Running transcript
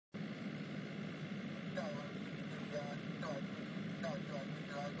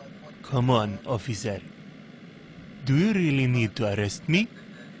Come on, officer. Do you really need to arrest me?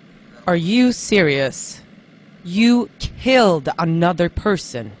 Are you serious? You killed another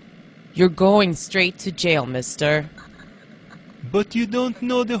person. You're going straight to jail, mister. But you don't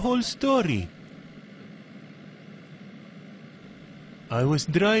know the whole story. I was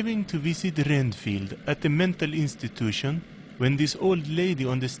driving to visit Renfield at a mental institution when this old lady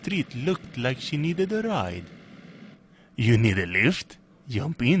on the street looked like she needed a ride. You need a lift?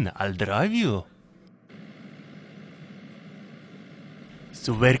 Jump in, I'll drive you.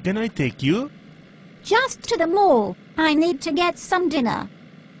 So where can I take you? Just to the mall. I need to get some dinner.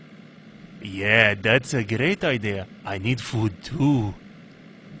 Yeah, that's a great idea. I need food too.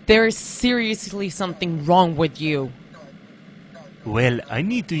 There is seriously something wrong with you. Well, I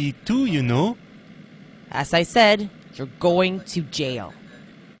need to eat too, you know. As I said, you're going to jail.